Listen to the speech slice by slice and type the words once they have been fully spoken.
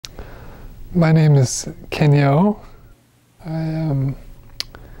My name is Kennyo. I am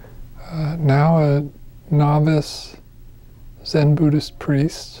now a novice Zen Buddhist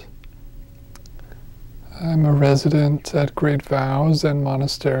priest. I'm a resident at Great Vow Zen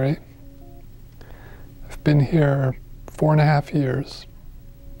Monastery. I've been here 4.5 years,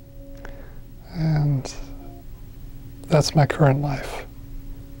 and that's my current life.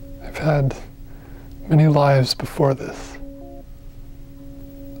 I've had many lives before this.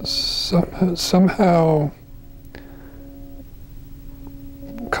 Somehow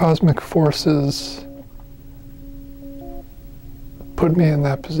cosmic forces put me in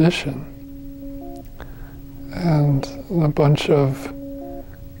that position, and a bunch of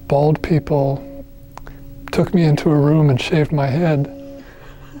bald people took me into a room and shaved my head.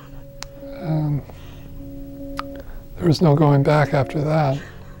 There was no going back after that.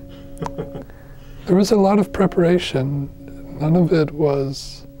 There was a lot of preparation. None of it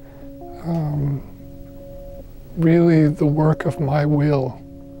was really the work of my will.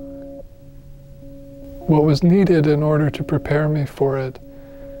 What was needed in order to prepare me for it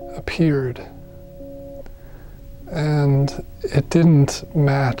appeared. And it didn't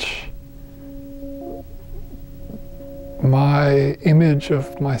match my image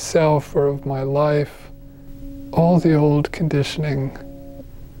of myself or of my life. All the old conditioning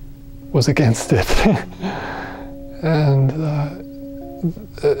was against it. And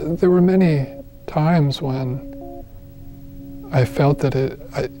there were many times when I felt that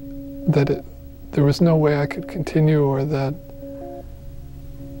there was no way I could continue, or that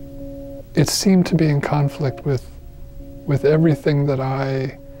it seemed to be in conflict with everything that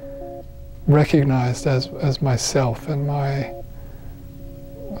I recognized as myself and my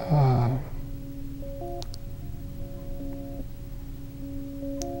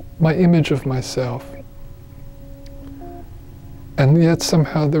image of myself. And yet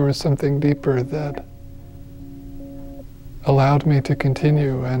somehow there was something deeper that allowed me to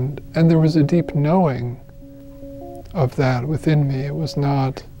continue, and there was a deep knowing of that within me. It was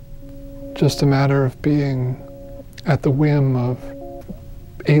not just a matter of being at the whim of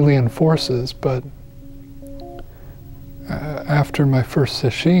alien forces, but after my first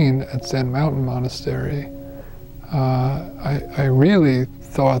sesshin at Zen Mountain Monastery, I really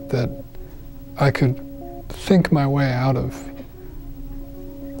thought that I could think my way out of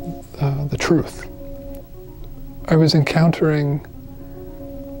the truth. I was encountering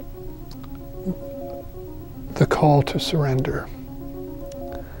the call to surrender.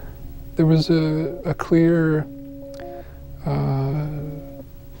 There was a clear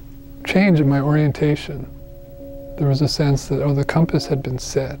change in my orientation. There was a sense that, oh, the compass had been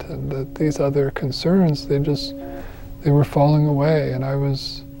set, and that these other concerns, they were falling away, and I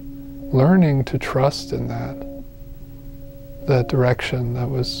was learning to trust in that direction that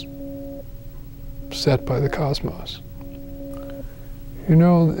was set by the cosmos. You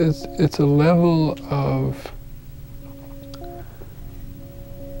know, it's a level of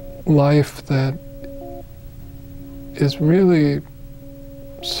life that is really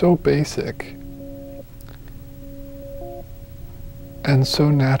so basic and so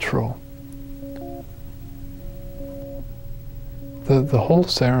natural. The whole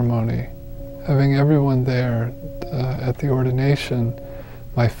ceremony, having everyone there at the ordination,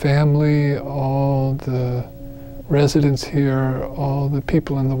 my family, all the residents here, all the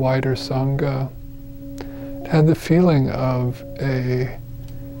people in the wider Sangha, had the feeling of an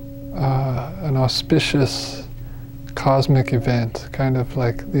auspicious cosmic event, kind of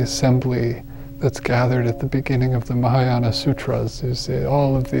like the assembly that's gathered at the beginning of the Mahayana Sutras. You see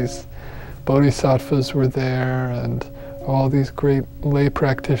all of these bodhisattvas were there, and all these great lay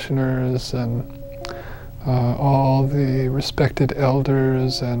practitioners, and all the respected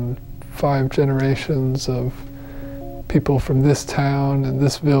elders, and 5 generations of people from this town and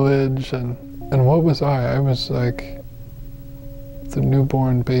this village. And what was I? I was like the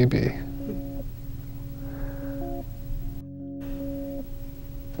newborn baby.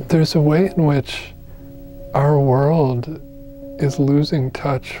 There's a way in which our world is losing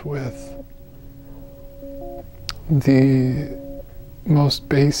touch with the most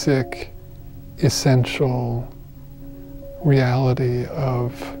basic, essential reality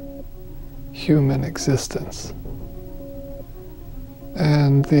of human existence.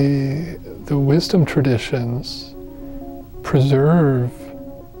 And the wisdom traditions preserve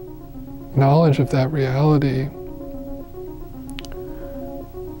knowledge of that reality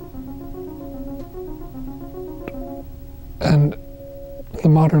And the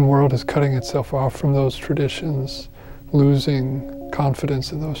modern world is cutting itself off from those traditions, losing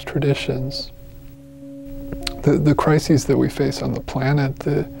confidence in those traditions. The crises that we face on the planet,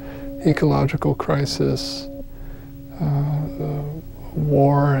 the ecological crisis,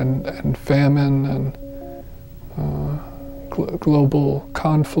 war and famine and global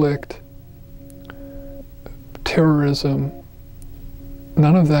conflict, terrorism,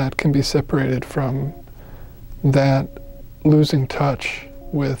 none of that can be separated from that losing touch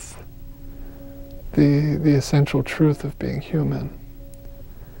with the essential truth of being human.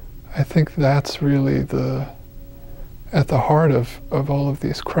 I think that's really at the heart of all of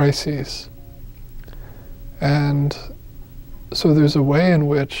these crises. And so there's a way in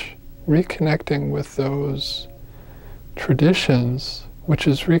which reconnecting with those traditions, which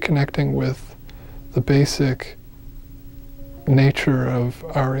is reconnecting with the basic nature of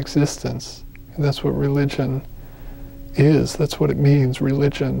our existence. And that's what religion is. That's what it means,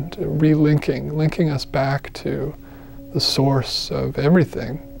 religion, relinking, linking us back to the source of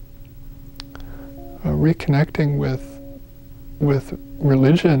everything. Reconnecting with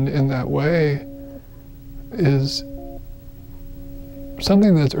religion in that way is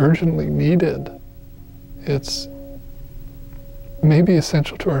something that's urgently needed. It's maybe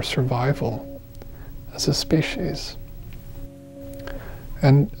essential to our survival as a species,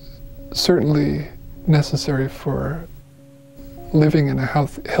 and certainly necessary for living in a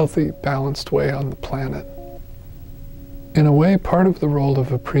healthy, balanced way on the planet. In a way, part of the role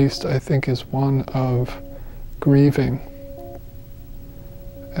of a priest, I think, is one of grieving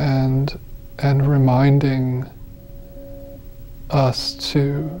and reminding us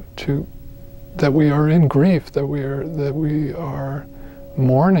that we are in grief, that we are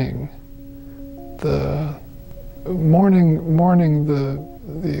mourning the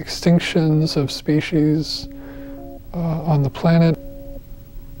extinctions of species on the planet,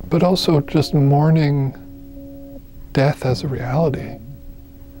 but also just mourning death as a reality.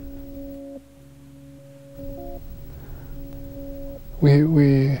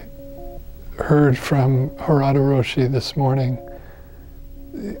 We heard from Harada Roshi this morning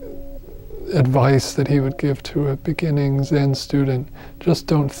advice that he would give to a beginning Zen student: just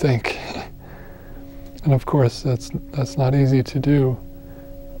don't think. And of course, that's not easy to do,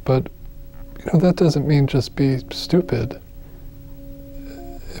 but that doesn't mean just be stupid.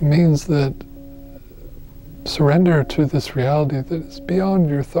 It means that surrender to this reality that is beyond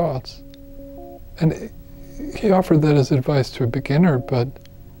your thoughts. And he offered that as advice to a beginner, but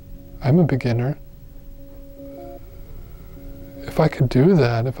I'm a beginner. If I could do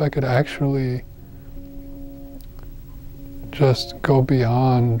that, if I could actually just go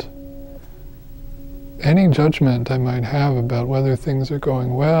beyond any judgment I might have about whether things are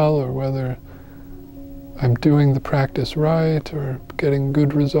going well or whether I'm doing the practice right or getting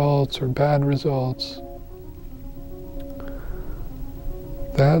good results or bad results,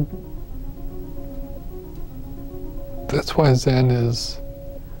 that's why Zen is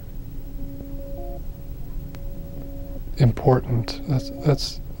important.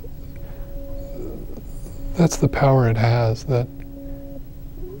 That's the power it has. That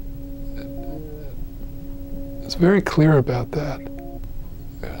it's very clear about that.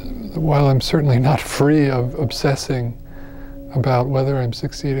 While I'm certainly not free of obsessing about whether I'm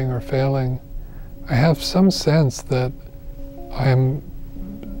succeeding or failing, I have some sense that I'm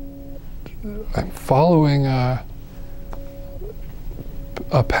following a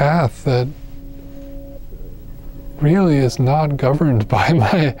path that really is not governed by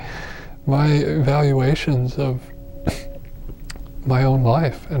my evaluations of my own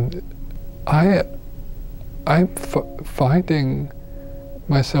life. And I'm finding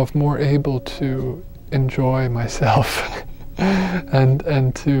myself more able to enjoy myself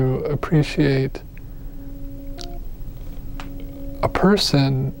and to appreciate a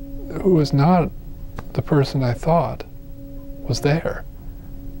person who was not the person I thought was there,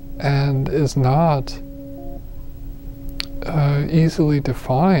 and is not easily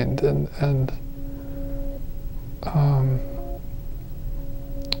defined, and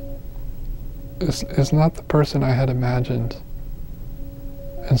is not the person I had imagined.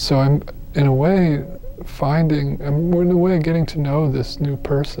 And so I'm, in a way, getting to know this new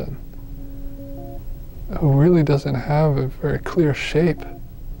person who really doesn't have a very clear shape.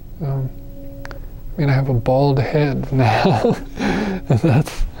 I have a bald head now, and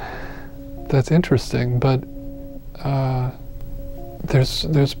that's interesting, but there's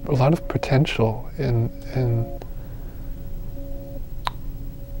a lot of potential in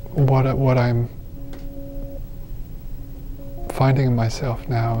what I'm finding in myself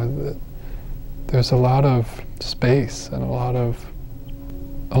now. There's a lot of space and a lot of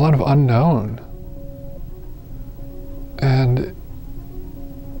unknown, and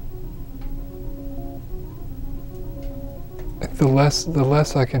the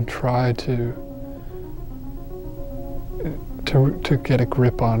less I can try to get a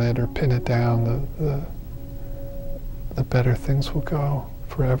grip on it or pin it down, the better things will go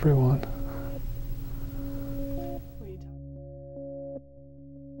for everyone.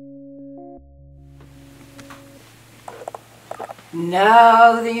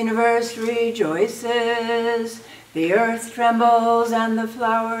 Now the universe rejoices, the earth trembles and the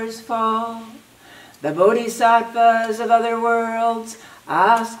flowers fall. The bodhisattvas of other worlds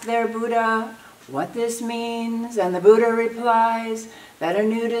ask their Buddha what this means, and the Buddha replies that a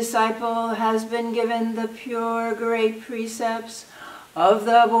new disciple has been given the pure great precepts of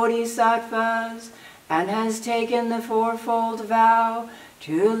the bodhisattvas and has taken the fourfold vow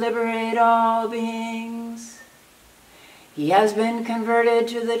to liberate all beings. He has been converted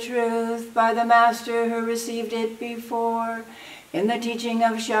to the truth by the master who received it before in the teaching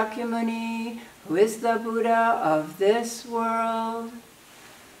of Shakyamuni, who is the Buddha of this world.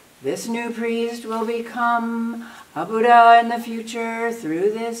 This new priest will become a Buddha in the future through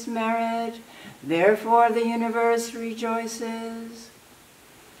this merit. Therefore the universe rejoices.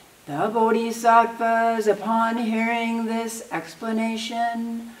 The bodhisattvas, upon hearing this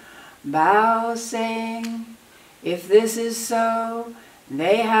explanation, bow, saying, if this is so,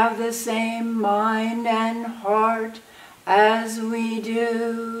 they have the same mind and heart as we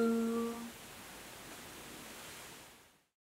do.